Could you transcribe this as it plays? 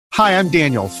Hi, I'm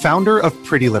Daniel, founder of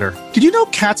Pretty Litter. Did you know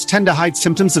cats tend to hide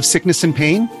symptoms of sickness and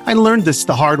pain? I learned this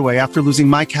the hard way after losing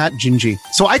my cat, Gingy.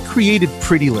 So I created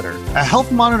Pretty Litter, a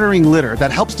health monitoring litter that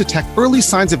helps detect early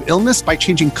signs of illness by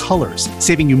changing colors,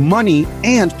 saving you money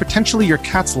and potentially your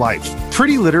cat's life.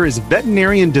 Pretty Litter is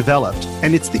veterinarian developed,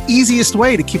 and it's the easiest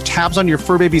way to keep tabs on your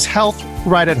fur baby's health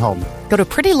right at home. Go to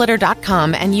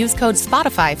prettylitter.com and use code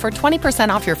SPOTIFY for 20%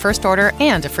 off your first order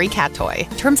and a free cat toy.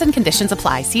 Terms and conditions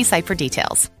apply. See site for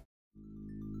details.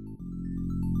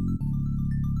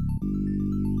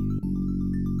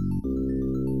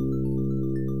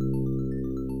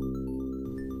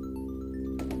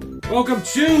 Welcome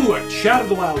to Chat of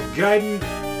the Wild Gaiden,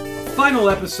 our final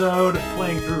episode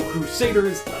playing through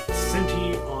Crusaders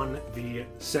Ascension on the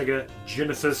Sega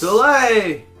Genesis.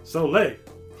 Soleil!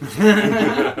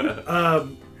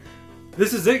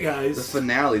 This is it, guys. The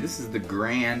finale. This is the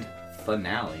grand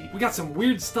finale. We got some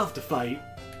weird stuff to fight.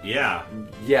 Yeah.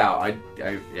 Yeah,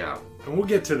 yeah. And we'll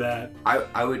get to that.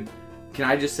 I would. Can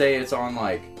I just say it's on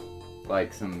like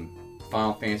some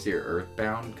Final Fantasy or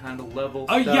Earthbound kind of level?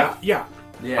 Oh, stuff? yeah.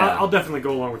 I'll definitely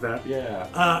go along with that.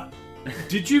 Yeah.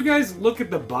 Did you guys look at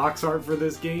the box art for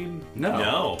this game?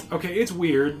 No. Okay, it's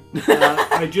weird.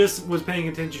 I just was paying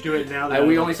attention to it now that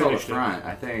we I only saw the finished front,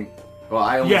 I think. Well,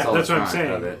 I only saw that's the what I'm front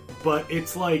saying. of it. But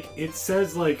it's like, it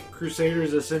says like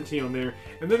Crusaders Ascension on there,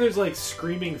 and then there's like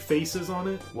screaming faces on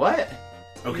it. What?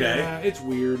 Okay. Yeah, it's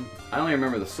weird. I only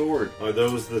remember the sword. Are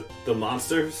those the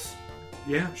monsters?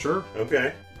 Yeah, sure.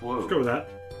 Okay. Whoa. Let's go with that.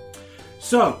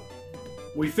 So,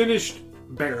 we finished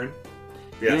Baron,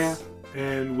 Yes.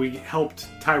 and we helped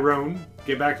Tyrone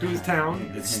get back to his town.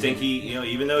 It's stinky,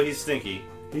 even though he's stinky.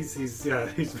 He's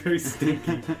very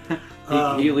stinky. He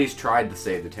at least tried to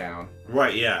save the town.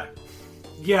 Right, yeah.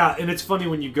 Yeah, and it's funny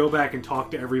when you go back and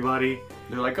talk to everybody.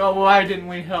 They're like, oh, why didn't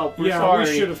we help? We're sorry.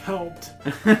 We should have helped.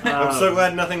 I'm so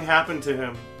glad nothing happened to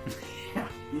him.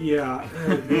 Yeah.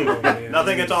 Oh, man.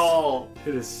 Nothing at all.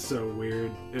 It is so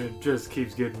weird. And it just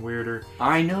keeps getting weirder.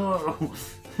 I know.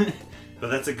 But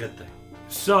that's a good thing.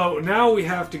 So now we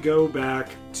have to go back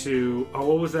to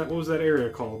what was that area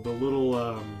called? The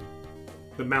little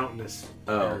the mountainous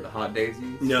Oh, the Hot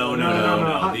Daisies? No.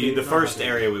 Hot The Days, first not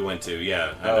Hot area we went to,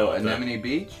 yeah. I Oh, know, Anemone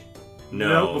Beach?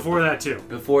 No. before that too.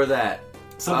 Before that.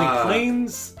 Something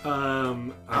Plains. I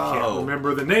can't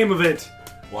remember the name of it.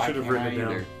 Why Should have can't written I it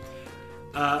either?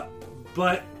 down.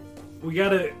 But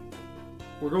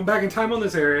we're going back in time on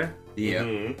this area, Yeah.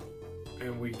 Mm-hmm.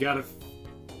 and we gotta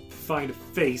find a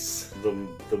face.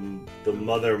 The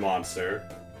mother monster.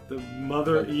 The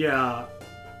mother, yeah.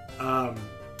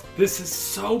 This is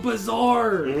so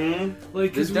bizarre. Mm-hmm.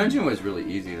 Like This dungeon was really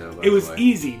easy, though. By it was the way.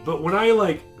 easy, but when I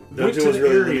went Dungeon to was the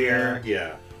really area, linear.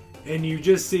 Yeah. and you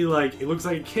just see it looks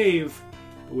like a cave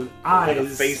with eyes,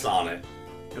 With a face on it.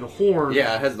 and a horn.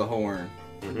 Yeah, it has the horn.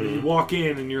 And you walk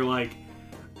in, and you're like,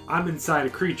 I'm inside a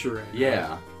creature right now.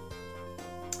 Yeah.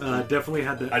 Definitely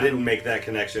had the. I didn't make that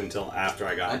connection until after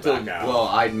I got back out. Well,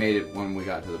 I'd made it when we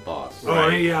got to the boss. Oh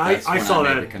Right. yeah, That's I when saw made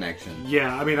that the connection.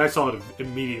 Yeah, I mean, I saw it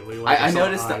immediately. Like, I saw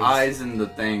noticed the eyes and the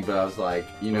thing, but I was like,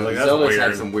 I was like, that's Zelda's had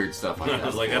weird. some weird stuff like that. I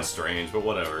was like, before. that's strange, but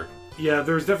whatever. Yeah,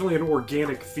 there's definitely an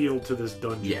organic feel to this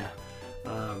dungeon.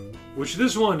 Yeah. Which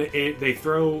this one, they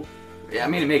throw. Yeah, I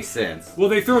mean, it makes sense. Well,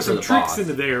 they throw For some the tricks boss.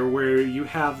 into there where you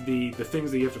have the things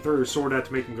that you have to throw your sword at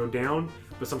to make them go down,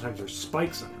 but sometimes there's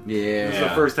spikes on them. Yeah. This is the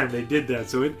first time they did that,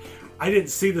 so I didn't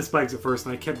see the spikes at first,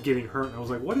 and I kept getting hurt, and I was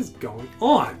like, what is going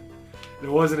on? And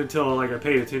it wasn't until I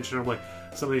paid attention, I'm like,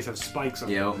 some of these have spikes on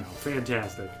them now.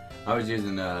 Fantastic. I was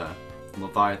using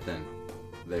Leviathan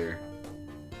there.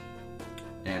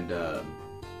 And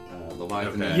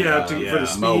Leviathan Okay. and, Yeah, for the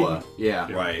speed. Moa.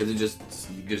 Yeah. Right. Because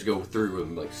you just go through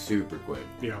them super quick.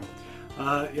 Yeah.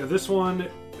 This one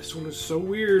is so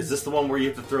weird. Is this the one where you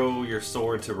have to throw your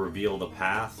sword to reveal the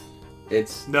path?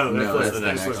 It's No, that's the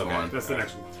next one. one. That's the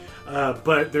next one.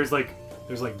 But there's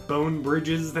bone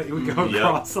bridges that you would go Yep.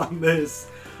 across on this.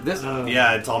 This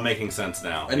Yeah, it's all making sense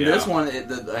now. and yeah. this one,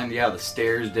 the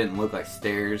stairs didn't look like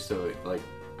stairs, so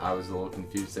I was a little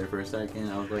confused there for a second.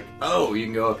 I was like, oh, you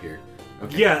can go up here.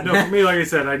 Okay. Yeah, no, for me, like I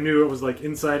said, I knew it was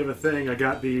inside of a thing. I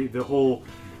got the whole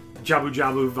Jabu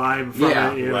Jabu vibe from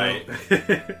Yeah, it, you know? right.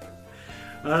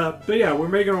 But yeah, we're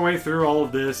making our way through all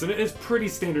of this, and it's pretty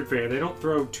standard fare. They don't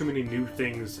throw too many new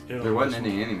things in. There on wasn't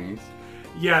this any one. enemies.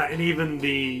 Yeah, and even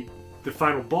the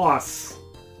final boss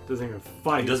doesn't even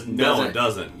fight. It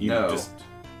doesn't. You No. just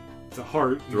It's a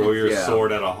heart, throw your Yeah.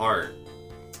 sword at a heart.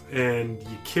 and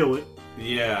you kill it.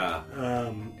 Yeah.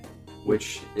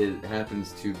 Which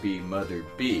happens to be Mother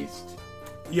Beast,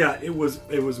 Yeah, it was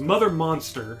Mother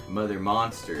Monster. Mother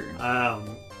Monster.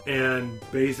 And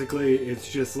basically,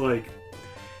 it's just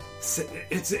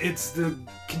it's the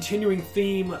continuing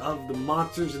theme of the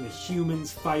monsters and the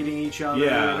humans fighting each other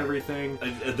and everything.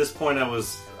 At this point,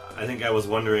 I think I was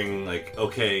wondering, like,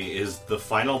 okay, is the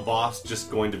final boss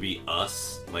just going to be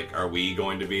us? Like, are we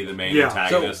going to be the main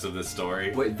antagonist of this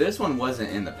story? Wait, this one wasn't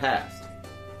in the past.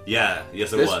 Yeah,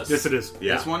 yes, it was. Yes, it is.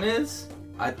 Yeah. This one is.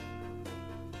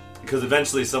 Because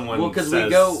eventually someone. Well, because we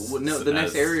go. No, the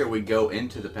next area we go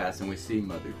into the past and we see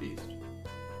Mother Beast.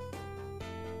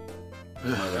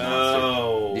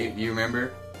 Oh. Do you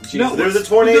remember? No, there's a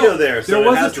tornado there. So there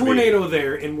was a tornado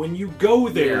there, and when you go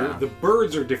there, the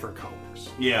birds are different colors.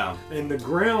 Yeah. And the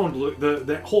ground,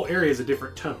 that whole area is a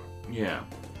different tone. Yeah.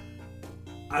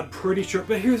 I'm pretty sure,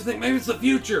 but here's the thing: maybe it's the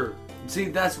future. See,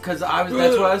 that's because that's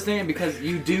what I was thinking. Because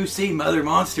you do see Mother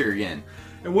Monster again,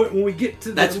 and when we get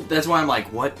to that's why I'm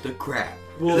like, what the crap?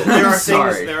 Well, there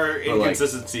are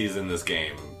inconsistencies in this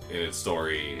game. In its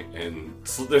story, and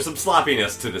there's some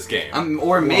sloppiness to this game.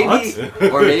 Or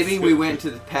maybe we went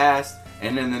to the past,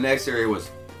 and then the next area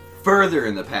was further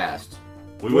in the past.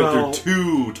 We went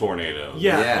through 2 tornadoes.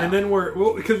 Yeah, and then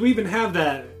because we even have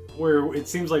that where it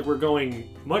seems like we're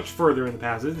going much further in the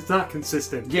past. It's not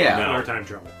consistent in our time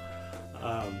travel.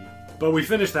 But we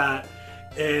finished that,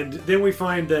 and then we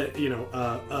find that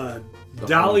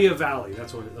Dahlia Valley.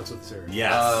 That's what this area is.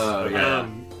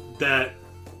 Yes. That.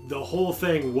 The whole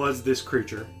thing was this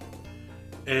creature,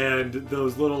 and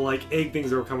those little like egg things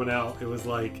that were coming out. It was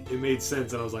like it made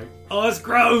sense, and I was like, "Oh, that's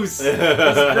gross!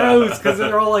 That's gross!" Because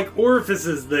they're all like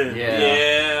orifices then.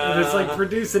 Yeah. And it's like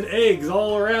producing eggs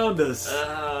all around us.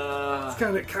 It's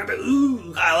kind of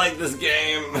ooh. I like this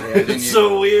game. Yeah, it's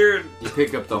so weird. You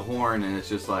pick up the horn, and it's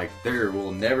just like there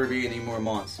will never be any more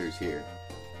monsters here.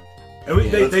 And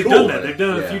they've done that. They've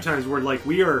done it a few times where like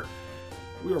we are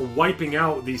wiping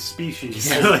out these species.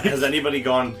 Has anybody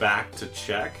gone back to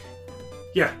check?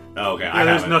 Yeah. Oh, okay. Yeah,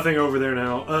 there's nothing over there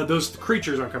now. Those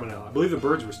creatures aren't coming out. I believe the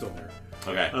birds were still there.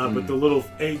 Okay. But the little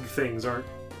egg things aren't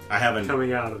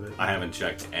coming out of it. I haven't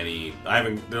checked any.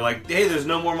 They're like, hey, there's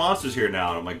no more monsters here now.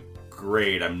 And I'm like,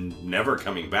 great. I'm never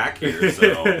coming back here.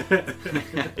 So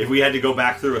if we had to go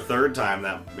back through a third time,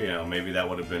 that maybe that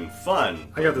would have been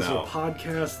fun. I got this little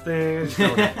podcast thing. I just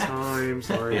don't have time.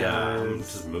 Sorry, guys. I'm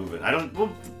just moving.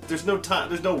 There's no time.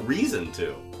 There's no reason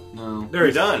to. No.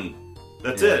 We're done.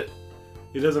 That's it.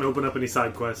 It doesn't open up any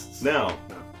side quests. No.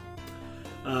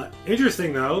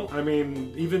 Interesting though. I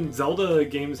mean, even Zelda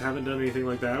games haven't done anything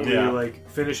like that. Where you like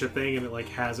finish a thing and it like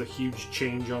has a huge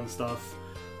change on stuff.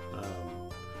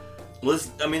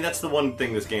 That's the one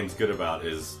thing this game's good about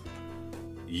is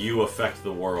you affect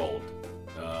the world,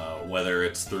 whether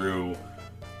it's through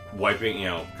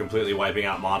completely wiping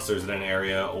out monsters in an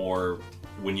area, or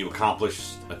when you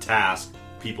accomplish a task,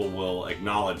 people will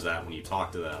acknowledge that when you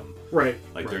talk to them. Right.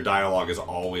 Their dialogue is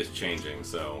always changing,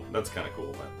 so that's kind of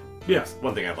cool. That's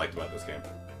one thing I've liked about this game.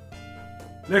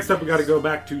 Next up, we got to go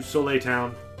back to Soleil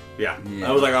Town. Yeah. I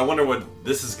was like, I wonder what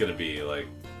this is going to be like,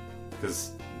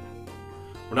 because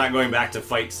we're not going back to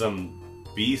fight some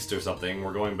beast or something.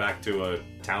 We're going back to a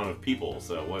town of people.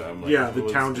 So I'm like, the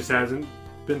town just hasn't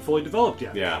been fully developed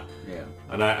yet. Yeah.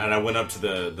 And I went up to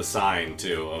the sign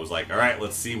too. I was like, all right,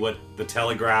 let's see what the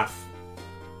telegraph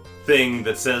thing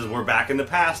that says we're back in the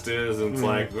past is. And it's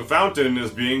like, the fountain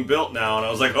is being built now. And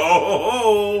I was like,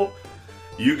 oh,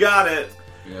 you got it.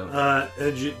 Yeah.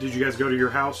 Did you guys go to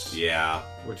your house? Yeah.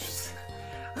 Which is,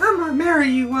 I'm gonna marry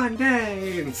you one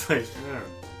day. And it's like, oh.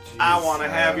 I want to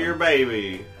have your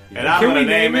baby, and I'm going to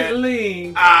name it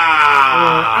Link.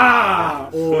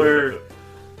 Or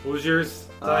what was yours?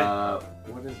 What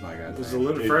is my guy's name? Was it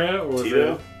Linfred or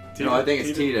Tito? No, I think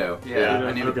it's Tito. Yeah,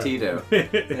 I named it Tito.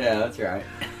 Yeah, that's right.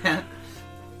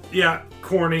 Yeah,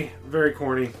 corny, very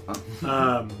corny. One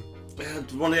of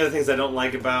the other things I don't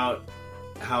like about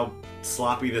how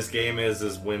sloppy this game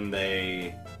is when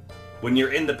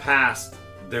you're in the past,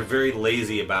 they're very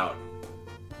lazy about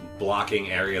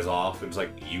blocking areas off. It's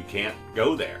like you can't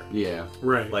go there. Yeah.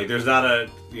 Right. Like there's not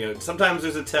sometimes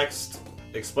there's a text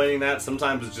explaining that.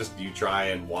 Sometimes it's just you try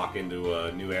and walk into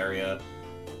a new area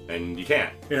and you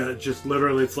can't. Yeah, just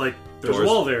literally it's like there's a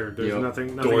wall there. There's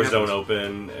nothing doors happens. don't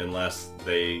open unless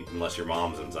your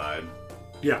mom's inside.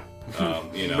 Yeah.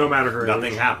 No matter her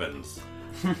nothing age. happens.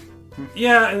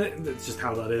 Yeah, and it's just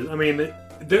how that is. I mean,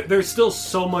 there's still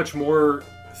so much more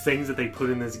things that they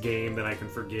put in this game that I can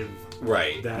forgive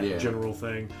that general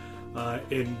thing.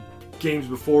 In games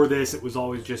before this, it was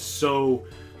always just so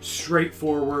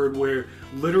straightforward where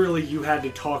literally you had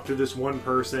to talk to this one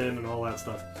person and all that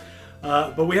stuff.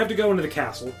 But we have to go into the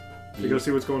castle to go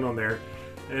see what's going on there.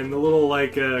 And the little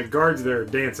guards there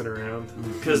dancing around.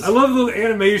 Because I love the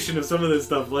animation of some of this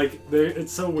stuff.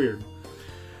 It's so weird.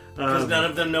 Because none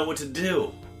of them know what to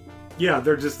do. Yeah,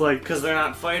 they're just like... Because they're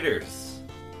not fighters.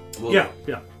 Well,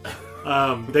 yeah.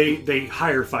 They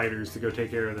hire fighters to go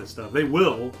take care of this stuff. They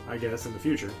will, I guess, in the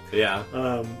future. Yeah.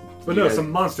 But no,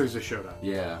 some monsters have showed up.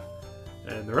 Yeah.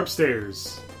 And they're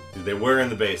upstairs. They were in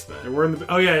the basement. They were in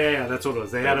the... Oh, yeah, that's what it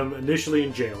was. They had them initially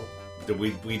in jail.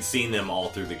 We'd seen them all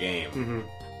through the game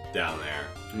down there.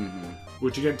 Mm-hmm.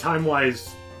 Which, again,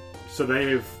 time-wise, so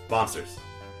they've... Monsters.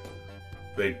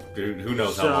 Who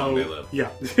knows how long they live. Yeah.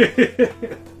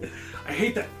 I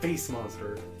hate that face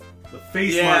monster. The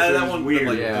face monster that one, is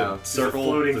weird. The circle,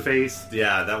 floating face.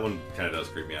 Yeah, that one kind of does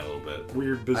creep me out a little bit.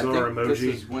 Weird, bizarre I think emoji. This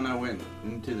is when I went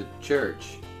into the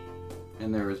church,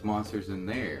 and there was monsters in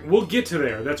there. We'll get to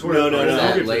there. That's where. No.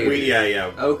 That later.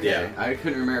 Yeah. Okay, yeah. I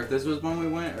couldn't remember if this was when we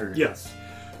went or. Yes.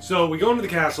 So we go into the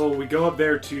castle. We go up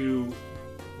there to.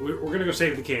 We're going to go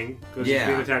save the king because he's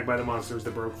being attacked by the monsters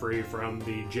that broke free from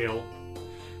the jail.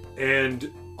 And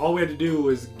all we had to do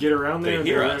was get around there.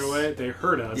 They ran away. They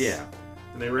heard us. Yeah.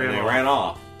 And they ran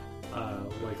off.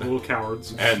 Like little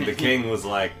cowards. And the king was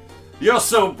like, "You're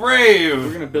so brave.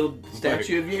 We're gonna build a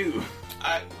statue of you."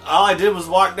 All I did was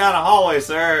walk down a hallway,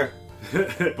 sir.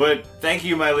 But thank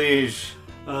you, my liege.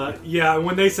 Yeah, and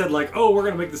when they said like, "Oh, we're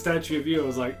gonna make the statue of you," I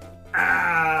was like,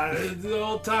 the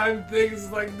whole time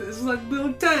things like this is like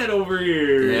Bill 10 over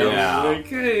here. Yeah. Like,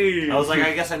 hey. I was like,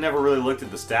 I guess I never really looked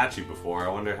at the statue before. I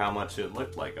wonder how much it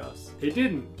looked like us. It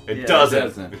didn't. It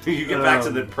doesn't. You get back to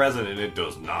the present and it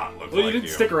does not look like you. Well, you didn't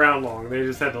stick around long. They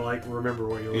just had to like remember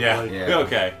what you looked like. Yeah.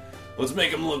 Okay. Let's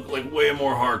make him look like way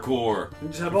more hardcore. You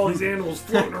just have all these animals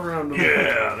floating around them.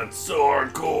 Yeah, that's so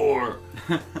hardcore.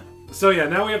 So yeah,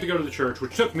 now we have to go to the church,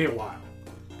 which took me a while.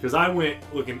 Because I went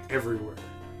looking everywhere.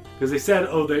 Because they said,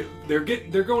 oh, they're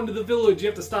going to the village. You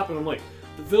have to stop. And I'm like,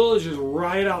 the village is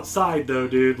right outside, though,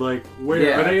 dude. Like,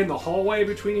 where are they in the hallway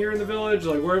between here and the village?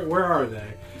 Like, where are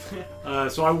they?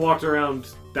 So I walked around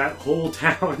that whole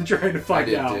town trying to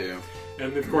find out. Too.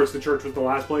 And of course, the church was the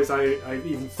last place I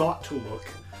even thought to look.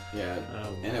 Yeah,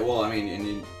 and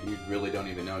you really don't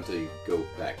even know until you go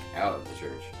back out of the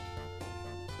church,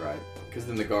 right? Because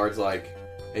then the guard's like,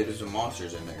 "Hey, there's some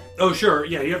monsters in there." Oh, sure.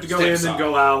 Yeah, you have to go in and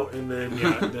go out, and then,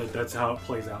 that's how it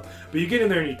plays out. But you get in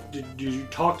there, and did you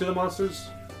talk to the monsters?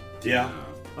 Yeah.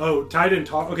 Oh, Ty didn't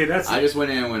talk? Okay, I just went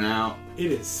in and went out.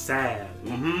 It is sad.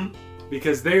 Mm-hmm.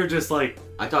 Because they're just like...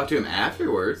 I talked to him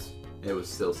afterwards. It was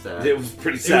still sad. It was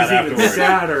pretty sad afterwards. It was even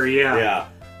sadder, yeah. Yeah.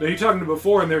 Now, you're talking to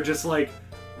before, and they're just like,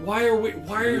 why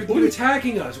are you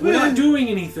attacking us? We're not doing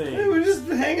anything. Hey, we're just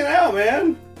hanging out,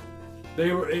 man.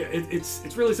 They were.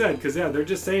 It's really sad because they're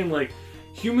just saying like,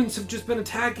 humans have just been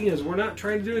attacking us. We're not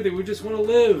trying to do anything. We just want to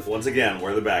live. Once again,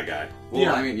 we're the bad guy.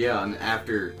 Well, and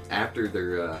after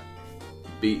they're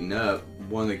beaten up,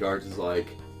 one of the guards is like,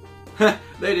 they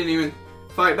didn't even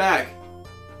fight back.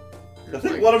 I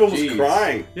think one of them was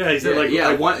crying. Yeah, he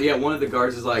said one of the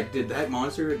guards is like, did that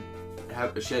monster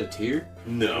shed a tear?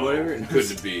 No, whatever. It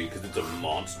couldn't be because it's a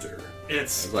monster.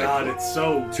 It's like, it's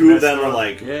so. Two of them are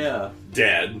like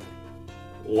dead.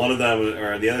 One of them,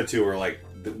 or the other two, are like,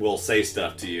 will say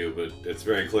stuff to you, but it's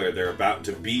very clear they're about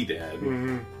to be dead.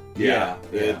 Mm-hmm. Yeah,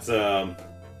 it's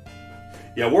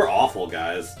we're awful,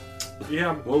 guys.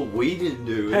 Yeah. Well, we didn't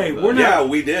do it. Hey, we're not. Yeah,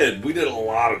 we did. We did a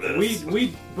lot of this.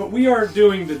 But we aren't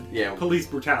doing the police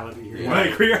brutality here. Yeah.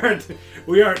 Like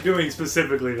we aren't doing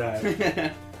specifically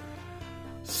that.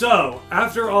 So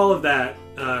after all of that,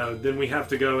 then we have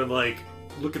to go and like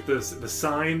look at the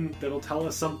sign that'll tell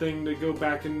us something to go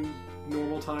back in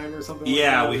normal time or something.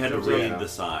 Yeah, like that. we had to read the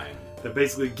sign that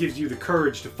basically gives you the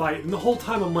courage to fight. And the whole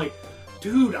time I'm like,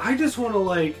 dude, I just want to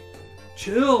like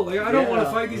chill. Like I don't want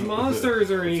to fight these monsters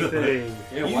or anything.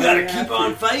 You gotta keep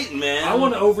on fighting, man. I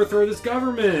want to overthrow this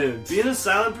government. Being a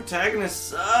silent protagonist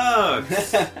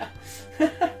sucks.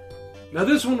 Now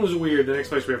this one was weird. The next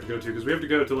place we have to go to because we have to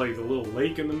go to like the little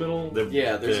lake in the middle.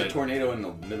 There's a tornado in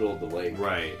the middle of the lake.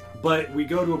 Right. But we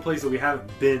go to a place that we haven't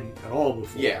been at all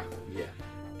before. Yeah.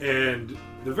 And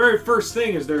the very first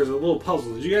thing is there's a little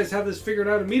puzzle. Did you guys have this figured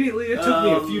out immediately? It took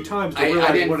me a few times to realize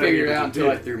I didn't what figure I it out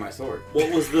until I threw my sword.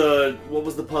 What was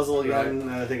the puzzle again?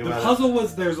 The puzzle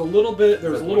was there's a little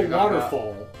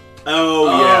waterfall.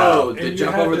 Oh yeah, to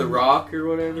jump over the rock or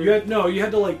whatever. You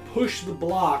had to like push the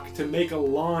block to make a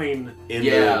line. I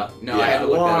had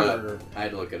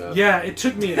to look it up. Yeah, it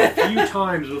took me a few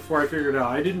times before I figured it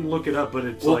out. I didn't look it up, but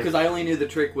it's because I only knew the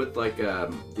trick with like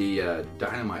the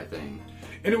dynamite thing.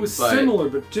 And it was similar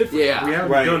but different. Yeah, we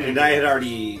haven't done and I had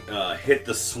already hit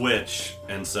the switch,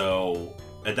 and so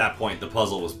at that point the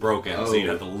puzzle was broken, so you'd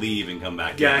have to leave and come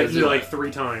back. Yeah, I did it like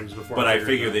 3 times before. But I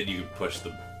figured that you could push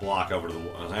the block over to the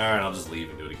wall. I was like, all right, I'll just leave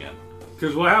and do it again.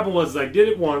 Because what happened was I did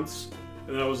it once,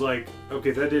 And I was like,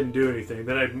 okay, that didn't do anything.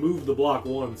 Then I'd move the block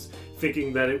once,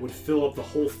 thinking that it would fill up the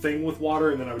whole thing with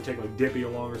water, and then I would take like Dippy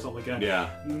along or something like that. Yeah.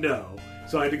 No.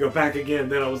 So I had to go back again.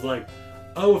 Then I was like,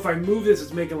 oh, if I move this,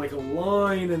 it's making like a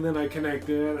line, and then I connect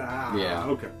it. Yeah.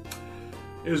 Okay.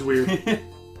 It was weird.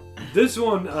 This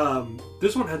one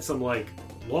had some like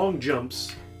long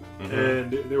jumps,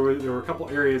 and there were a couple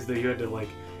areas that you had to like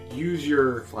use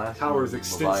your powers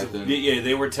extensively. Yeah,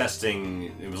 they were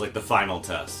testing. It was like the final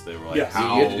test. They were like,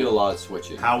 Yeah. You had to do a lot of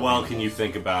switching. How well can you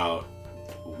think about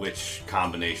which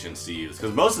combinations to use?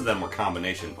 Because most of them were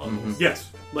combination puzzles.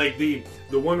 Yes, like the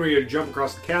one where you jump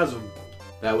across the chasm.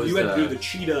 That was you had to do the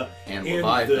cheetah and the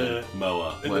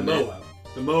Moa. and the Moa.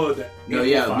 The Moa that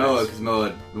Moa, because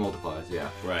Moa multiplies, yeah.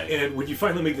 Right. And when you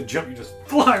finally make the jump, you just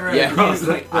fly right across.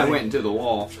 I went into the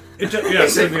wall.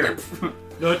 Same here.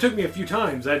 No, it took me a few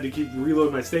times. I had to keep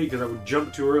reloading my state because I would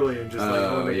jump too early and just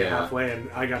only make it halfway.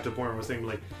 And I got to a point where I was thinking,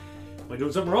 like, am I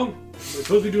doing something wrong? Am I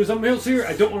supposed to be doing something else here?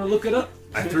 I don't want to look it up.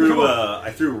 I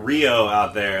threw Rio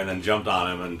out there and then jumped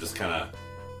on him and just kind of.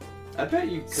 I bet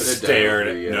you could have stared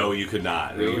done it. No, you could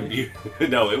not. Really?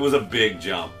 No, it was a big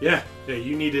jump. Yeah,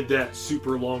 you needed that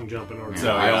super long jump in order.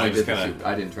 So I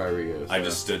didn't try Rio. So. I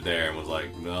just stood there and was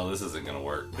like, no, this isn't gonna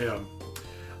work. Yeah.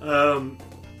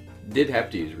 Did have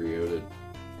to use Rio to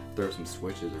throw some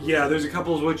switches. Yeah, there's a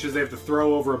couple of switches they have to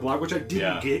throw over a block, which I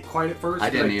didn't get quite at first. I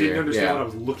didn't understand what I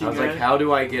was looking at. I was like, how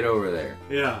do I get over there?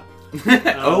 Yeah.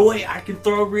 Oh wait, I can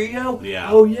throw Rio?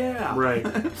 Yeah. Oh yeah. Right.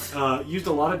 Used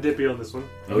a lot of Dippy on this one.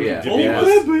 Oh yeah.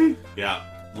 Dippy. Yeah.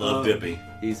 Love Dippy.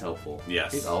 He's helpful.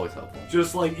 Yes. He's always helpful.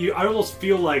 Just like you, I almost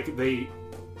feel like they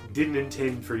didn't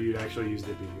intend for you to actually use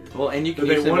Dippy here. Well, and you can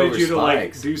they use him wanted over you to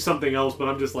spikes. like do something else, but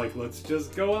I'm just like, let's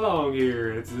just go along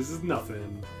here. This is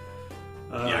nothing.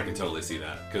 Yeah, I can totally see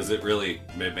that because it really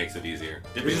makes it easier.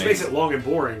 Dippy just makes it long and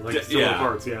boring, like some of the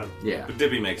parts. Yeah. Yeah. But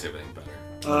Dippy makes everything better.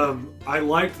 I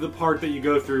liked the part that you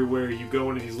go through where you go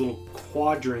into these little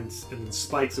quadrants and then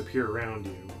spikes appear around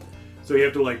you. So you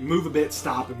have to like move a bit,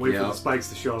 stop, and wait for the spikes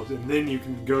to show up, and then you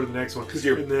can go to the next one. Because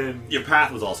your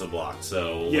path was also blocked,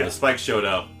 so when the spikes showed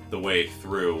up, the way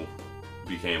through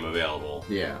became available.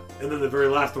 Yeah. And then the very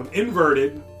last one,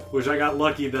 inverted, which I got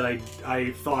lucky that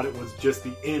I thought it was just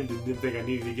the end and didn't think I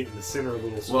needed to get in the center a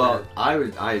little square. Well,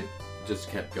 I just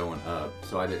kept going up,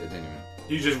 so I didn't even.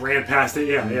 You just ran past it,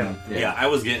 yeah. Yeah, I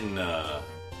was getting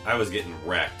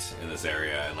wrecked in this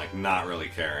area and like not really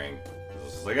caring. I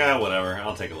was just like, whatever,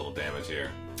 I'll take a little damage here.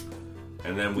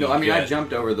 And then I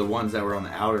jumped over the ones that were on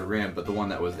the outer rim, but the one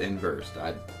that was inversed,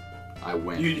 I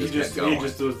went. You just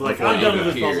was like, I'm done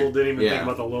with this puzzle. Didn't even think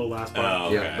about the low last part. Oh,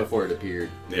 okay. Yeah, before it appeared.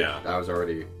 Yeah, I was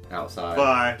already outside.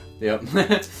 Bye. Yep.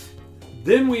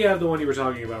 Then we have the one you were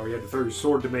talking about, where you had to throw your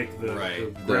sword to make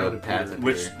the ground appear.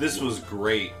 Which this was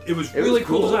great. It was really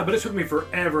cool design, but it took me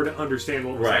forever to understand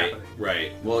what was happening.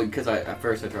 Right. Well, because at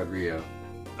first I tried Rio.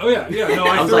 Oh yeah. No,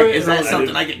 I was like, is that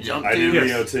something I can jump to? I did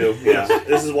Rio too. Yeah.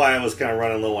 This is why I was kind of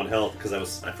running low on health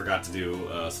because I forgot to do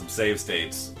some save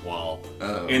states while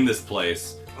in this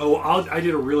place. Oh, I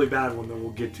did a really bad one that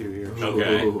we'll get to here.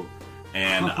 Okay. Ooh.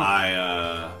 And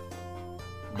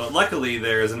but luckily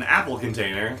there's an apple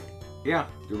container. Yeah,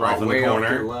 right in the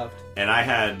corner. Left. And I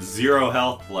had 0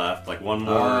 health left, like one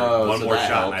more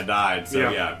shot, and I died.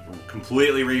 So yeah,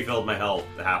 completely refilled my health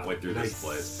halfway through this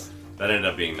place. That ended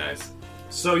up being nice.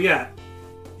 So yeah,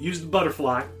 use the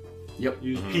butterfly. Yep.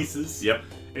 Use pieces. Yep.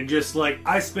 And just like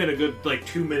I spent a good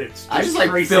 2 minutes. I just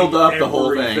filled up the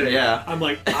whole thing. Yeah. I'm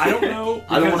like, I don't know.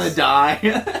 I don't want to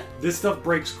die. This stuff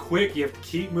breaks quick. You have to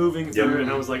keep moving through it. And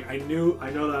I was like, I know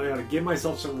that I got to give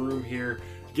myself some room here.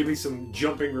 Give me some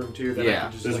jumping room too. That I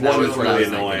can just, there's one that's really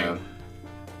annoying.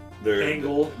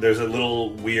 Angle. There's a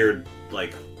little weird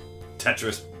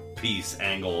Tetris piece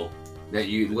angle that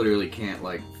you literally can't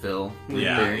fill.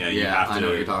 Yeah, you have to. I know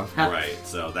what you're talking about. Right.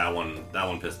 So that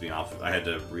one pissed me off. I had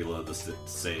to reload the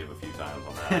save a few times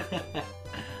on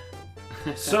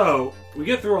that. So we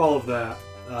get through all of that.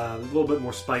 A little bit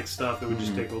more spike stuff that we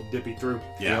just take a little Dippy through.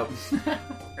 Yeah.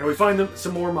 And we find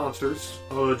some more monsters.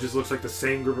 Oh, it just looks like the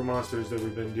same group of monsters that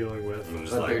we've been dealing with. I'm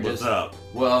just like, what's up?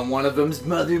 Well, one of them's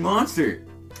Mother Monster.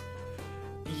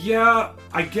 Yeah,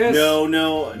 I guess.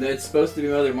 No. It's supposed to be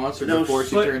Mother Monster before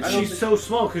she turns. She's so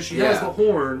small because she has the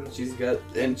horn. She's got,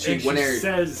 and she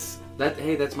says that,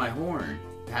 hey, that's my horn.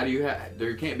 How do you have?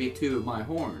 There can't be 2 of my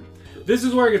horn. This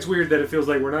is where it gets weird that it feels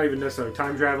like we're not even necessarily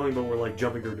time traveling, but we're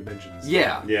jumping through dimensions.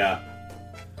 Yeah. Yeah.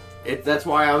 That's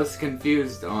why I was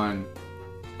confused on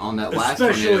that last one.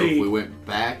 If we went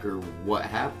back or what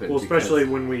happened. Well, especially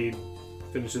when we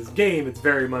finish this game, it's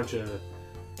very much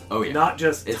not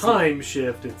just time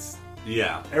shift. It's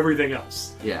Yeah. everything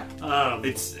else. Yeah.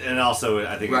 And also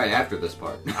I think right after this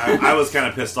part, I was kind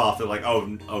of pissed off that like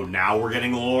oh now we're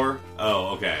getting lore.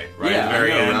 Oh okay, right Yeah, at the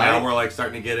very I know, end. right? Now we're like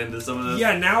starting to get into some of this.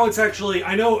 Yeah, now it's actually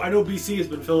I know BC has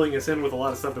been filling us in with a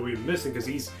lot of stuff that we've been missing because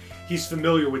he's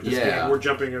familiar with this game. We're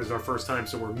jumping in as our first time,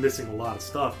 so we're missing a lot of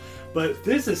stuff. But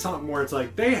this is something where it's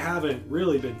like they haven't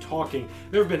really been talking.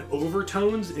 There have been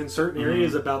overtones in certain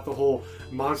areas about the whole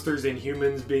monsters and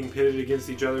humans being pitted against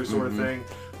each other sort of thing.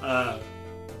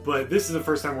 But this is the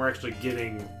first time we're actually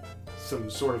getting some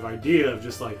sort of idea of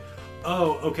just like,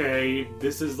 oh, okay,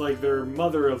 this is like their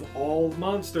mother of all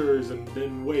monsters, and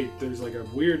then wait, there's like a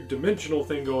weird dimensional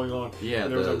thing going on. Yeah,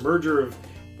 and there's a merger of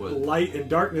light and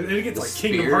darkness, and it gets like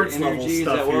Kingdom Hearts level stuff. Is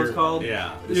that what it's called?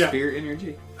 Yeah, the spirit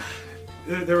energy.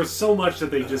 There was so much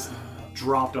that they just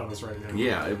dropped on us right now.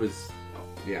 Yeah, it was.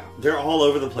 Yeah, they're all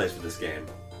over the place with this game.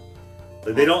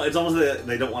 Like they don't. It's almost like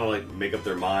they don't want to like make up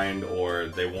their mind, or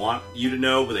they want you to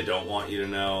know, but they don't want you to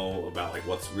know about like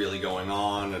what's really going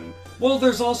on. And well,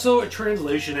 there's also a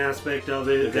translation aspect of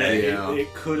it. Okay.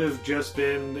 It could have just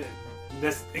been.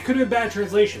 It could have been bad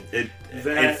translation. It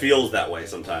feels that way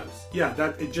sometimes. Yeah,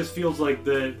 that it just feels like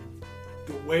the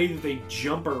way that they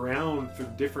jump around through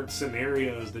different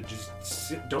scenarios that just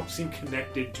don't seem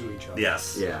connected to each other.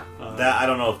 Yes. Yeah. That I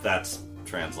don't know if that's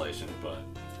translation, but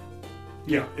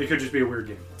yeah, it could just be a weird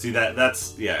game. See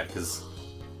that's because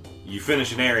you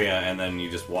finish an area and then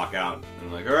you just walk out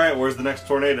and like, all right, where's the next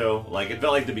tornado? Like it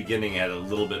felt like the beginning had a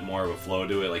little bit more of a flow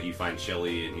to it. Like you find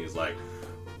Chili and he's like,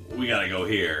 we gotta go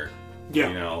here. Yeah.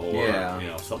 You know,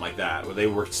 or something like that. Where they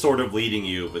were sort of leading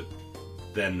you, but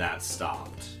then that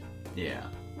stopped. Yeah.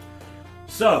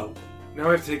 So, now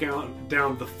we have to take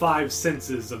down the 5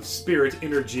 senses of spirit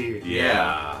energy.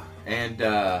 Yeah. And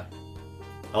I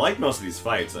like most of these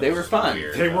fights. They were fun.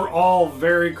 Weird, they were all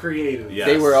very creative. Yes.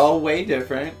 They were all way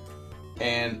different.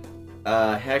 And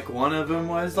heck, one of them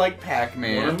was like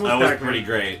Pac-Man. That was pretty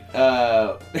great.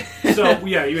 So,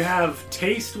 yeah, you have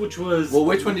Taste, which was... Well,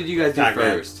 which one did you guys do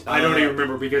Pac-Man. first? I don't even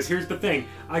remember, because here's the thing.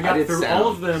 I got through all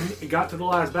of them, got to the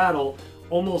last battle,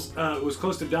 almost was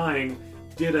close to dying,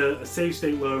 did a save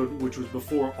state load, which was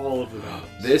before all of the battles.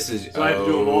 This is... So I had to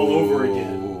do them all over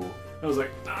again. I was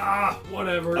like,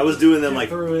 whatever. I was doing them like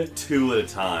through it. 2 at a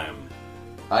time.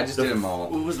 I just did them all.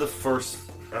 What was the first...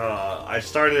 I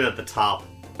started at the top.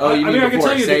 Oh, you mean I can before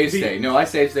tell you save state? No, I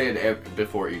save stated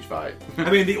before each fight. I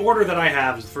mean, the order that I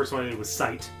have is the first one I did was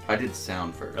Sight. I did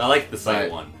Sound first. I like the Sight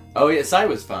one. Oh yeah, Sight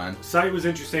was fun. Sight was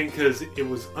interesting because it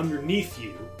was underneath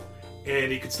you,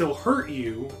 and it could still hurt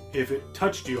you if it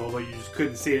touched you, although you just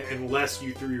couldn't see it unless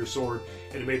you threw your sword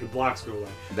and it made the blocks go away.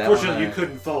 Fortunately, you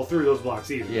couldn't fall through those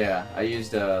blocks either. Yeah, I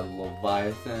used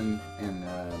Leviathan and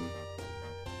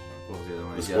what was the other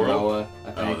one? The squirrel? Moa,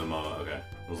 I think. Oh, the Moa. Okay.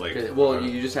 It was like well,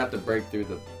 you just have to break through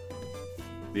the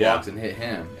blocks and hit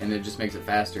him, and it just makes it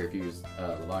faster if you use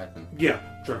Leviathan. Yeah,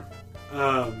 sure.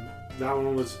 That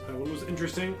one was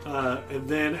interesting. And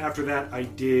then after that, I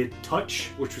did Touch,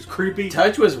 which was creepy.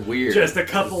 Touch was weird. Just a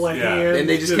couple of hands, and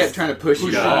they just kept trying to push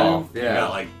you off. Yeah, you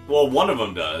got like one of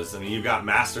them does. I mean, you've got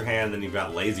Master Hand, then you've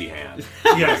got Lazy Hand.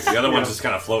 Yes, the other one's just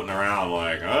kind of floating around,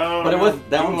 like oh. But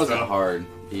that one wasn't hard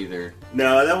either.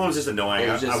 No, that one was just annoying.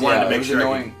 I wanted to make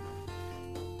sure.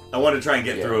 I wanted to try and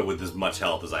get through it with as much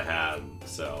health as I had.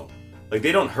 So, like,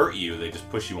 they don't hurt you; they just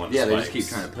push you on. Yeah, spikes. they just keep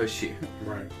trying to push you.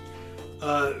 Right.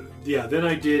 Then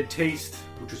I did Taste,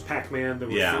 which was Pac-Man. There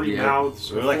were 3 mouths,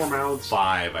 there were 4 mouths.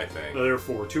 5, I think. No, there were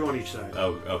 4, 2 on each side.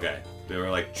 Oh, okay. They were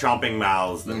like chomping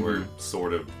mouths that were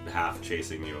sort of half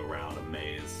chasing you around a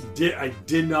maze. I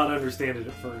did not understand it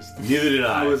at first. Neither did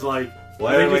I. I was like,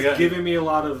 why are they just giving me a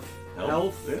lot of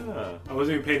health? Yeah. I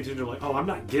wasn't even paying attention to like, I'm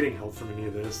not getting health from any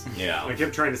of this. Yeah. I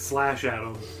kept trying to slash at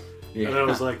them. Yeah. And I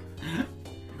was like,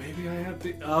 maybe I have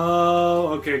to... Oh,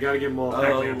 okay, gotta get more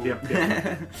Pac-Man.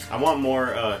 Yep. I want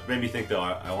more... made me think, though,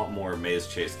 I want more maze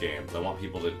chase games. I want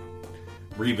people to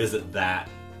revisit that,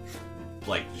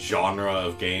 like, genre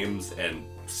of games and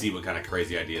see what kind of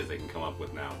crazy ideas they can come up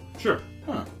with now. Sure.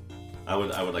 Huh. I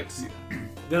would like to see that.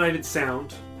 Then I did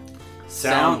Sound.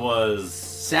 Sound was...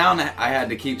 Sound, I had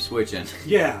to keep switching.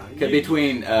 Yeah.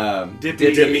 Between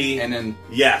Dippy and then...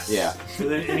 Yes. Yeah.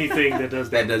 And then anything that does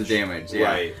damage. That does damage, yeah.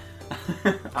 Right.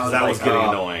 That was getting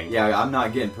annoying. Yeah, I'm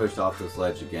not getting pushed off this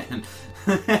ledge again.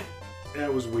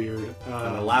 That was weird.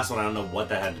 And the last one, I don't know what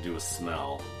that had to do with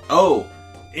smell. Oh!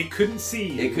 It couldn't see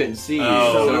you. It couldn't see you,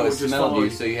 Oh. so it just smelled followed you,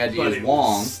 so you had to But use it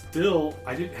Wong. was still,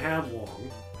 I didn't have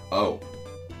Wong. Oh.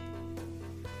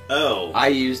 Oh. I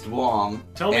used Wong.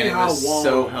 Tell me and how it was Wong...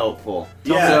 so helpful.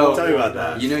 Yeah, tell me about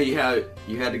that. You know, you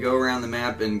had to go around the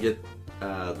map and get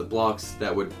the blocks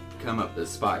that would come up as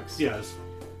spikes. Yes.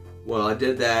 Well, I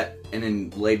did that and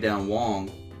then laid down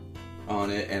Wong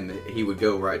on it, and he would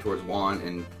go right towards Juan,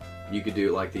 and you could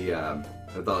do like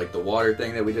the water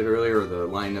thing that we did earlier, or the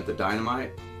lining up the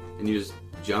dynamite, and you just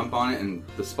jump on it, and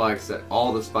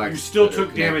all the spikes. You still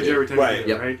took damage every time you did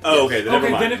it, right? Oh, okay.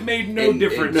 Then it made no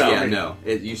difference.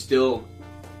 You still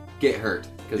get hurt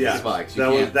because of the spikes.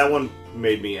 That one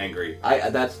made me angry.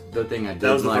 That's the thing I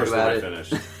didn't like about it. That was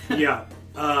the first one I finished. Yeah.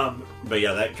 But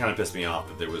yeah, that kind of pissed me off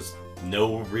that there was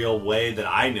no real way that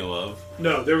I knew of.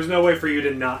 No, there was no way for you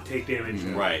to not take damage.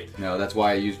 Mm-hmm. Right. No, that's why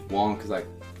I used Wong, because I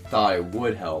thought it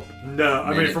would help. No,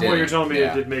 I mean, from what you're telling me,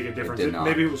 it did make a difference.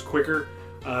 Maybe it was quicker,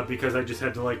 because I just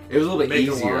had to, like, it was a little bit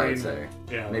easier, I'd say.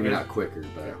 Yeah. Maybe not quicker,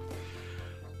 but... Yeah.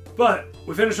 But,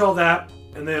 we finish all that,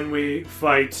 and then we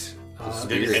fight...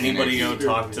 did anybody go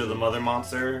talk to the mother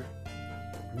monster?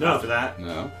 No. After that?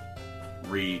 No.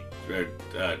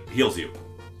 Heals you.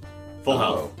 Full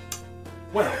health.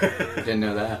 Well, didn't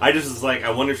know that. I just was like,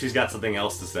 I wonder if she's got something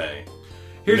else to say.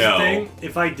 Here's the thing: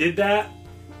 if I did that,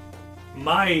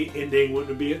 my ending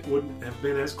wouldn't have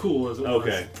been as cool as it was.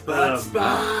 Okay.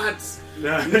 Spots.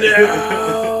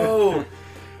 No.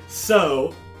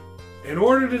 So, in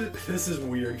order to, this is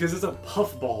weird because it's a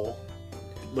puffball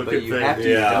looking thing. You have to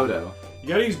use Dodo. You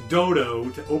gotta use Dodo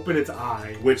to open its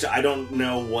eye. Which I don't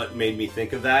know what made me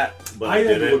think of that, but I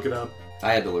had to look it up.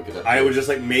 I had to look it up. I was just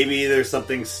like, maybe there's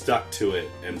something stuck to it,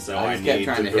 and so I need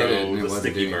to throw the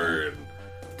sticky bird.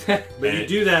 But you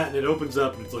do that, and it opens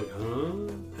up, and it's like, huh?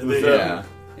 And then,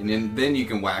 and then you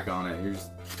can whack on it. You're just...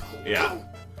 Yeah.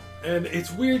 And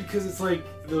it's weird because it's like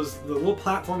the little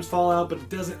platforms fall out, but it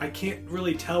doesn't. I can't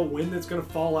really tell when it's going to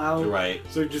fall out. Right.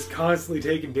 So you're just constantly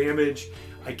taking damage.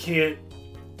 I can't.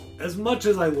 As much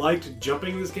as I liked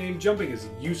jumping this game, jumping is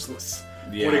useless.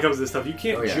 Yeah. When it comes to this stuff, you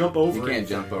can't jump over. You can't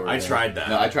jump over. I tried that.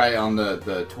 No, I tried it on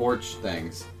the torch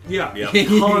things. Yeah,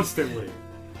 constantly.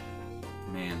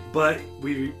 Man. But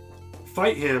we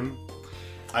fight him.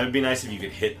 It would be nice if you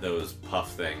could hit those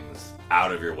puff things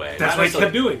out of your way. That's what I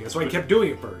kept doing. That's why I kept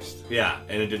doing it first. Yeah,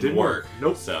 and it didn't work.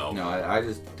 Nope. So no, I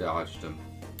just dodged them.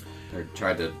 Or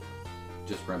tried to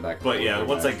just run back. But yeah,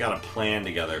 once I got a plan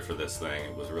together for this thing,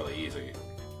 it was really easy.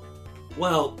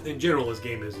 Well, in general, this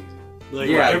game is easy. Like,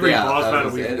 every boss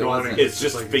battle we've gone against, it's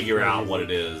just like figure out what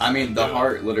it is. I mean, the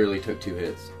heart literally took 2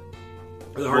 hits.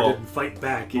 The heart didn't fight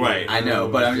back. Either. Right. I know,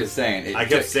 but I'm just saying. I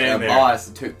kept standing there. Boss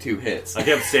took 2 hits. I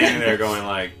kept standing there going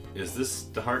like, is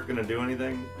the heart going to do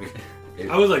anything?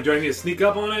 I was like, do I need to sneak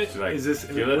up on it?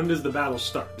 When does the battle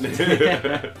start?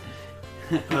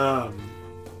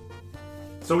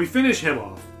 So we finish him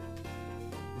off.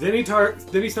 Then he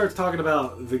starts talking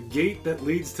about the gate that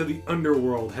leads to the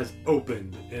underworld has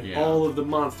opened, and all of the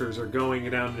monsters are going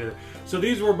down there. So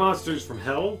these were monsters from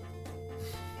hell,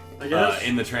 I guess.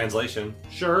 In the translation.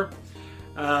 Sure.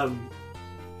 And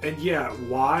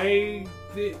why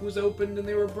it was opened and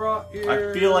they were brought here?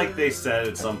 I feel like they said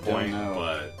at some point,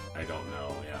 but I don't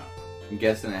know, yeah. I'm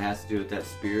guessing it has to do with that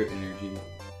spirit energy.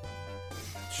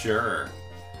 Sure.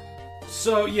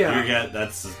 So, yeah.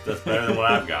 That's better than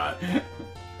what I've got.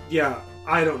 Yeah,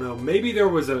 I don't know. Maybe there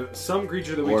was some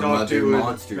creature that we talked to in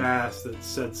the past that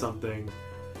said something.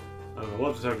 I don't know.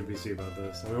 We'll have to talk to BC about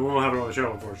this. I mean, we won't have it on the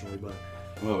show, unfortunately, but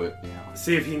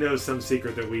see if he knows some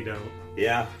secret that we don't.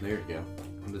 Yeah. There you go.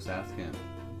 I'm just asking.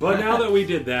 But now that we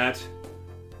did that,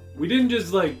 we didn't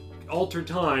just alter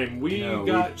time. We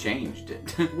changed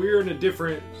it. We're in a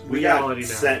different reality now. We got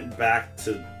sent back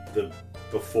to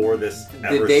before this ever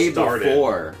started. The day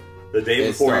before. The day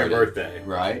before your birthday.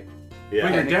 Right? Yeah.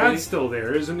 Well, your dad's still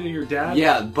there, isn't he? Your dad?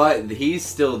 Yeah, but he's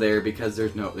still there because there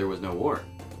was no war.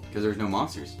 Because there's no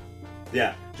monsters.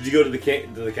 Yeah. Did you go to the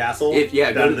castle? Down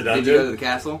to the dungeon? Did you go to the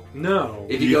castle? No.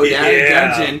 If you go down to the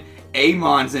dungeon,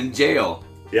 Amon's in jail.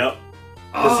 Yep.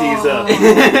 Because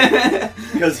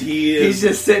he's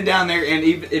just sitting down there, and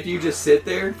if you just sit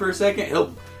there for a second,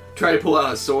 he'll try to pull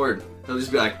out a sword. He'll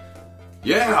just be like,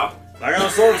 "Yeah, I got a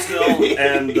sword still."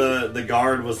 And the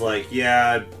guard was like,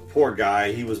 "Yeah, poor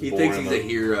guy. He thinks he's a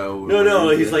hero." No.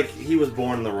 He's like, he was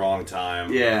born in the wrong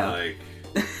time. Yeah,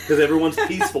 because everyone's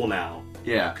peaceful now.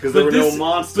 Yeah, because there were no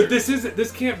monsters. But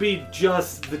this can't be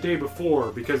just the day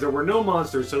before because there were no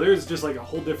monsters. So there's just a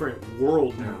whole different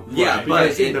world now. Yeah, right?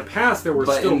 Because in the past there were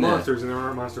still monsters and there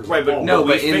aren't monsters. Right, but in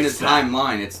the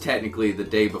timeline, it's technically the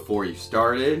day before you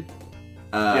started.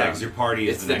 Because your party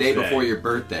is the day before your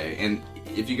birthday, and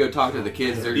if you go talk to the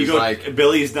kids, they're just like,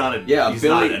 Billy's not a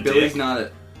Billy's not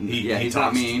a. He's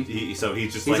not mean. He's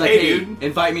just like, hey, dude,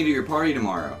 invite me to your party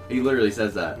tomorrow. He literally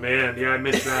says that. Man, I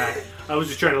missed that. I was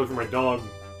just trying to look for my dog.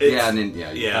 You found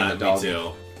the dog. Me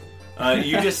too. I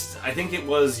think it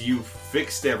was you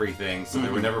fixed everything, so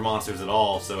there were never monsters at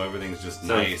all. So everything's just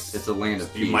nice. It's a land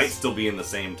of peace. You might still be in the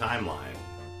same timeline.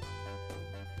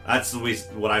 That's at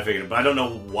least what I figured, but I don't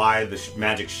know why the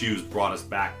magic shoes brought us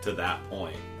back to that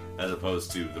point, as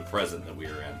opposed to the present that we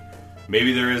were in.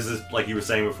 Maybe there is this, like you were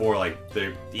saying before, like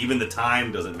even the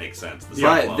time doesn't make sense.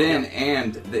 Right then,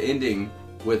 and the ending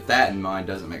with that in mind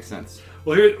doesn't make sense.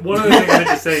 Well, one other thing I meant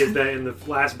to say is that in the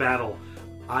last battle,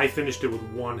 I finished it with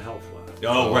 1 health left.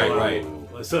 Oh, right.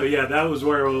 So yeah, that was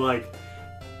where we're like,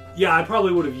 yeah, I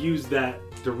probably would have used that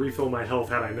to refill my health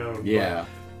had I known. Yeah.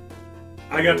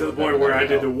 I got to the point where I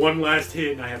did the one last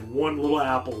hit and I had 1 little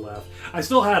apple left. I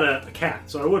still had a cat,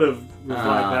 so I would have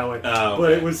revived that way.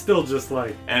 But it was still just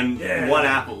like... And 1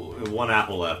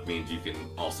 apple left means you can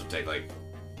also take like...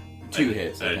 2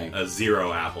 hits, I think. A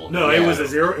 0 apple. No, it was a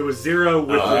 0. It was 0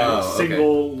 with a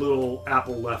single little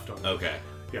apple left on it. Okay.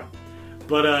 Yeah.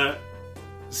 But,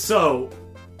 so,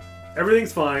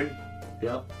 everything's fine.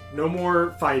 Yep. No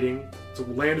more fighting. It's a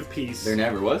land of peace. There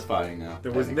never was fighting, though.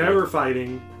 There was never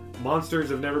fighting. Monsters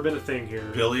have never been a thing here.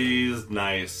 Billy's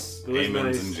nice.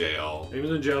 Eamon's in jail. Eamon's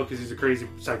in jail because he's a crazy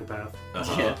psychopath.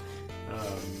 Yeah.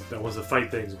 That wants to fight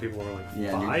things, and people were like,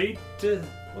 fight?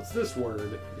 What's this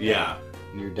word? Yeah.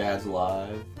 And your dad's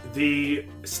alive. The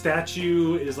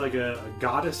statue is like a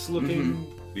goddess-looking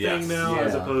thing now,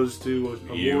 as opposed to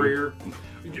a warrior.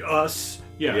 Us.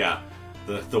 Yeah. Yeah.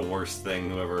 The worst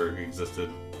thing who ever existed.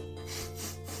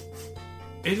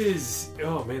 It is...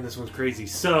 Oh, man, this one's crazy.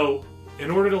 So... In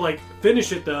order to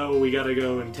finish it though, we gotta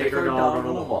go and take our dog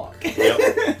on a walk.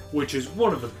 Yep. Which is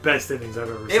one of the best endings I've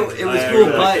ever seen. It was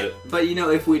cool, but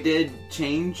if we did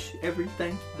change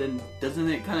everything, then doesn't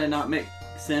it kind of not make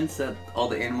sense that all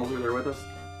the animals are there with us?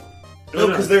 No,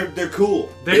 because they're cool.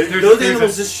 Those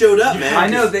animals just showed up, man. I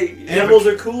know animals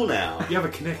are cool now. You have a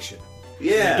connection.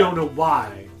 Yeah. You don't know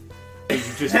why. You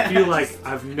just feel like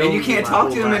I've known. And you can't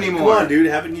talk to them anymore. Come on, dude.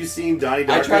 Haven't you seen Donnie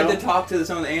Darko? I tried to talk to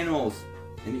some of the animals.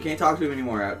 And you can't talk to him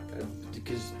anymore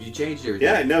because you changed everything.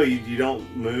 Yeah, no, you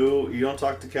don't moo. You don't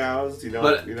talk to cows. You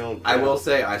don't. I will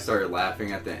say, I started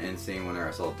laughing at the end scene when I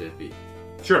saw Dippy.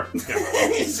 Sure. Yeah.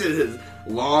 It's just his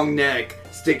long neck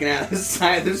sticking out the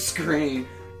side of the screen.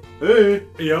 Hey.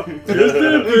 Yep.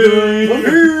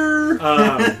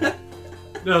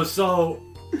 No, so,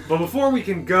 but before we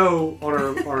can go on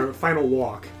our final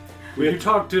walk, we can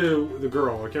talk to the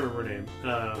girl. I can't remember her name.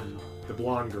 The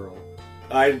blonde girl.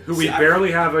 Who we barely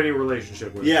have any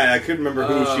relationship with. Yeah, I couldn't remember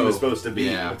who she was supposed to be.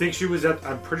 Yeah. I think she was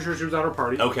I'm pretty sure she was at our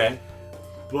party. Okay.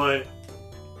 But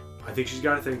I think she's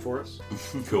got a thing for us.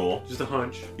 Cool. Just a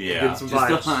hunch. Yeah. Just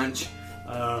vibes. A hunch.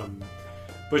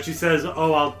 But she says,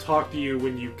 I'll talk to you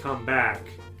when you come back.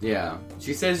 Yeah.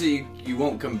 She says that you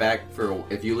won't come back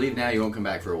if you leave now, you won't come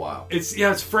back for a while.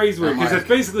 It's phrased weird, because it's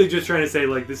basically just trying to say,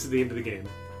 this is the end of the game.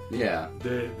 Yeah.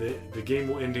 The game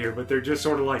will end here, but they're just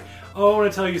sort of like, I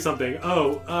want to tell you something.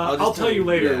 I'll tell you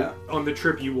later on the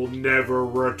trip you will never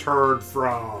return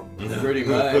from. Pretty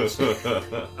much.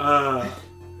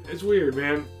 It's weird,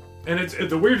 man. And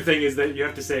the weird thing is that you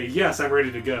have to say, yes, I'm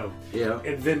ready to go. Yeah.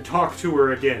 And then talk to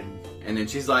her again. And then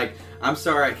she's like, I'm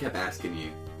sorry I kept asking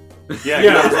you. Yeah.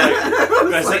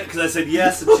 Because I said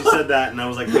yes, and she said that, and I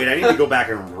was like, wait, I need to go back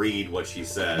and read what she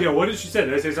said. Yeah, what did she say?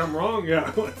 Did I say something wrong?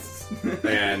 Yeah.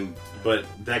 But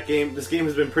this game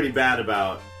has been pretty bad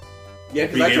about. Yeah,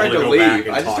 because I tried to leave.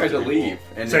 I just tried to leave,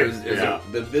 and it was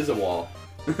the Visawall.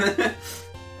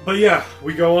 But yeah,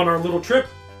 we go on our little trip,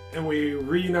 and we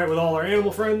reunite with all our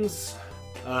animal friends,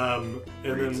 and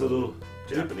then little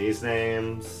Japanese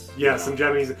names. Yeah, some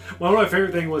Japanese. One of my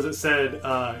favorite things was it said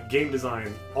game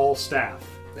design, all staff.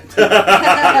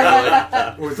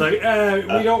 Where it's like,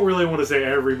 we don't really want to say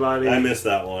everybody. I missed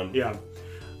that one. Yeah.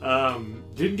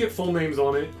 Didn't get full names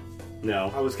on it.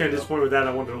 No. I was kind of disappointed with that.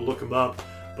 I wanted to look them up,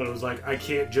 but it was like, I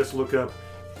can't just look up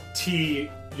T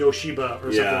Yoshiba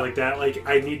or something like that.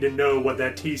 I need to know what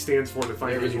that T stands for to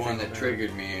find everything. There was one that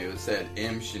triggered me. It said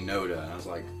M. Shinoda, and I was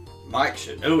like, Mike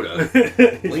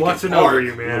Shinoda? He's watching over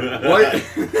you, man.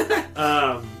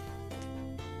 What?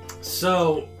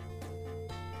 So,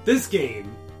 this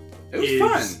game it was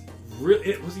fun.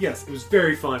 It was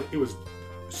very fun. It was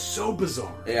so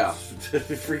bizarre. Yeah.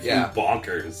 Freaking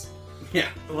bonkers. Yeah.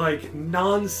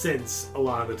 Nonsense a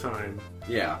lot of the time.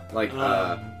 Yeah.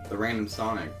 The random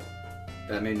Sonic.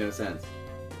 That made no sense.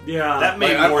 Yeah. That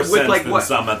made more sense than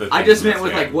some other things. I just meant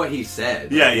with what he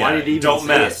said. Yeah, yeah. Why did he even Don't say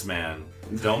mess, it? Man.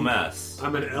 Don't mess.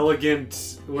 I'm an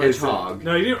elegant hedgehog.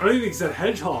 No, I don't think he said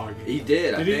hedgehog. He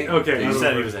did. Did he? Okay. He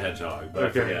said he was a hedgehog, but I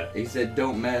forget. He said,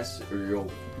 "Don't mess, or you'll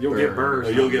get burned."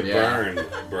 Or you'll get burned,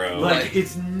 bro.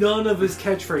 It's none of his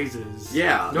catchphrases.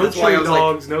 Yeah. No chewing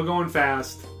dogs. No going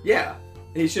fast. Yeah.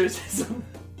 He should have said something.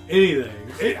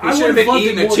 anything. I should have been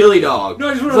eating a chili dog. No,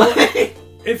 I just want to.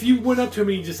 If you went up to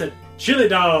me and just said chili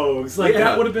dogs,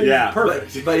 that would have been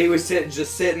perfect. But he was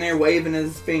just sitting there waving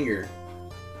his finger.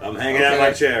 I'm hanging out in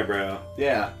my chair, bro.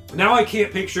 Yeah. Now I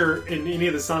can't picture in any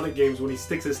of the Sonic games when he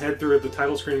sticks his head through at the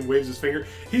title screen and waves his finger.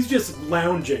 He's just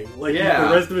lounging with the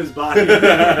rest of his body.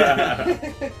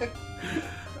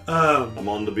 I'm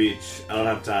on the beach. I don't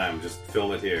have time. Just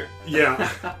film it here.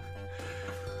 Yeah.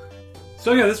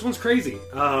 So yeah, this one's crazy.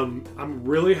 I'm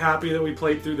really happy that we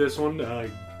played through this one.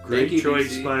 Great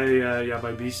choice BC.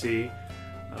 by BC.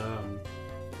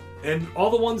 And all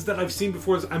the ones that I've seen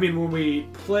before, when we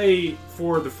play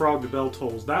for the Frog the Bell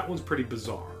Tolls, that one's pretty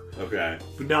bizarre. Okay.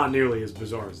 But not nearly as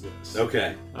bizarre as this.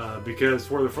 Okay. Because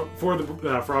for the Frog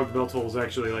the Bell Tolls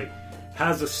actually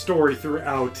has a story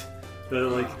throughout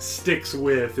that sticks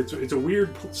with. It's a weird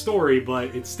story,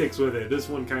 but it sticks with it. This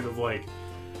one kind of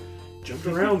jumped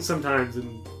around sometimes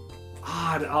in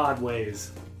odd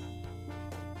ways.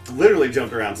 Literally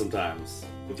jumped around sometimes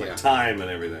with time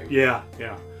and everything. Yeah.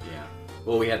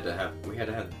 Well, we had to have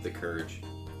the courage.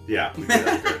 Yeah.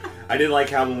 I did like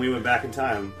how when we went back in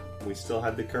time, we still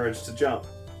had the courage to jump.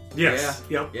 Yes.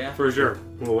 Yeah. For sure.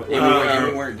 And we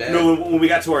weren't dead. No, when we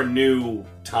got to our new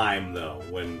time though,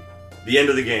 when the end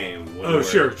of the game.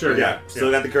 Sure. Yeah. Still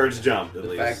got the courage to jump. At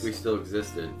least. The fact we still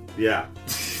existed. Yeah.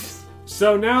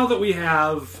 So now that we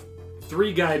have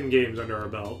 3 Gaiden games under our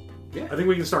belt, I think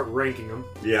we can start ranking them.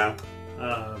 Yeah.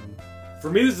 For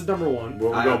me, this is number 1.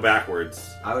 We'll go backwards.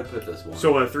 I would put this one.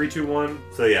 So 3, 2, 1.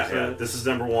 So this is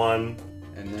number 1.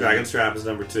 And then Dragon's Trap is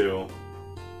number 2.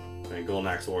 And Golden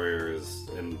Axe Warrior is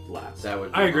in last. That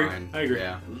would be I agree. mine. I agree.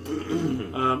 Yeah.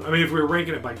 If we were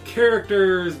ranking it by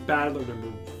characters, Battler number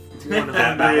 100,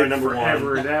 Battler number Forever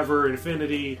 1. and Ever,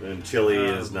 Infinity. And Chili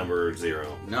is number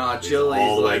 0. No,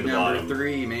 Chili's number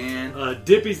 3, man.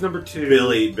 Dippy's number 2.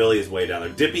 Billy is way down there.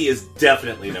 Dippy is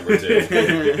definitely number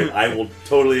 2. I will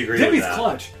totally agree with that. Dippy's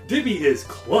clutch. Dippy is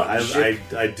clutch.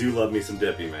 I do love me some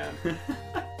Dippy, man.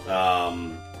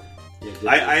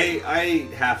 I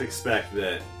half expect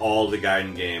that all the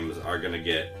Gaiden games are gonna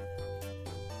be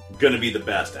the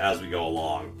best as we go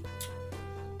along.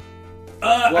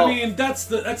 That's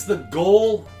the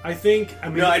goal. I think.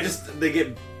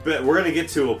 We're gonna get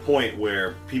to a point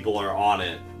where people are on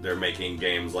it. They're making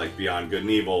games like Beyond Good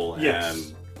and Evil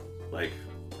and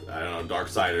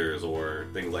Darksiders or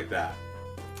things like that.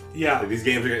 Yeah, these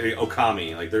games are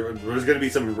Okami. There's gonna be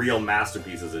some real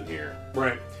masterpieces in here.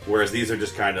 Right. Whereas these are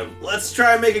just kind of, let's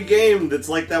try and make a game that's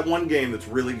like that one game that's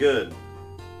really good.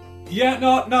 Yeah,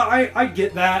 no, I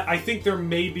get that. I think there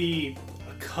may be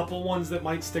a couple ones that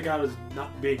might stick out as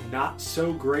not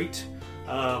so great.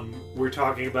 We're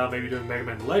talking about maybe doing Mega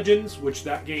Man Legends, which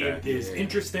that game is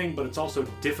interesting, but it's also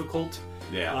difficult.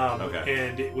 Yeah, okay.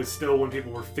 And it was still when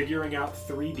people were figuring out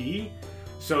 3D.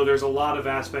 So there's a lot of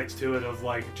aspects to it of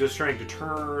just trying to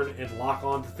turn and lock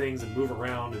onto things and move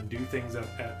around and do things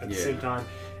at the same time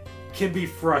can be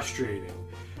frustrating.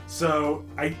 So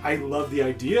I love the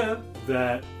idea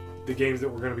that the games that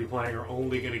we're going to be playing are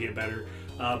only going to get better.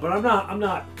 But I'm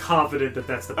not confident that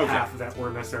that's the path that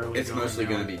we're necessarily It's going mostly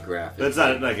down. going to be graphics. That's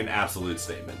not an absolute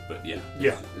statement, but yeah.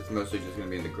 It's mostly just going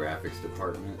to be in the graphics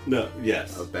department. No,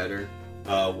 yes. Of better.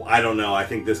 I don't know. I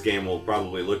think this game will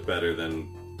probably look better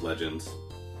than Legends.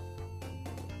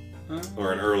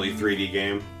 Or an early 3D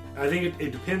game. I think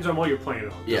it depends on what you're playing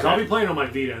on. Yeah. I'll be playing on my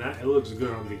Vita, and it looks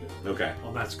good on Vita. Okay.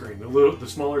 On that screen, the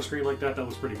smaller screen like that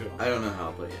looks pretty good. I don't know how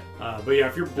I'll play it. But yeah,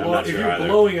 if you're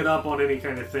blowing it up on any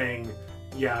kind of thing,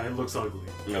 it looks ugly.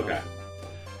 Okay.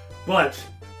 But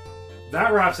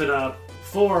that wraps it up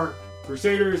for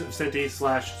Crusaders of Centy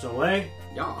 / Soleil.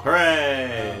 Yeah.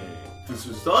 Hooray! This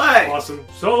was Soleil! Awesome.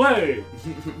 Soleil!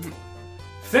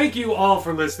 Thank you all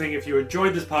for listening. If you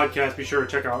enjoyed this podcast, be sure to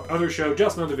check out our other show,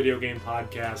 Just Another Video Game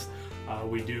Podcast.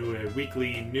 We do a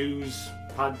weekly news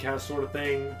podcast sort of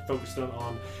thing, focused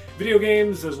on video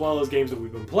games as well as games that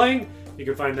we've been playing. You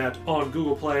can find that on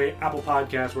Google Play, Apple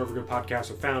Podcasts, wherever good podcasts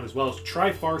are found, as well as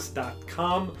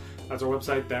Trifarce.com. That's our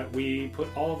website that we put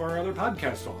all of our other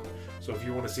podcasts on. So if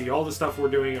you want to see all the stuff we're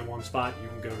doing in one spot, you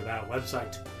can go to that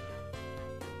website.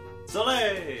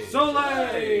 Soleil!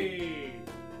 Soleil!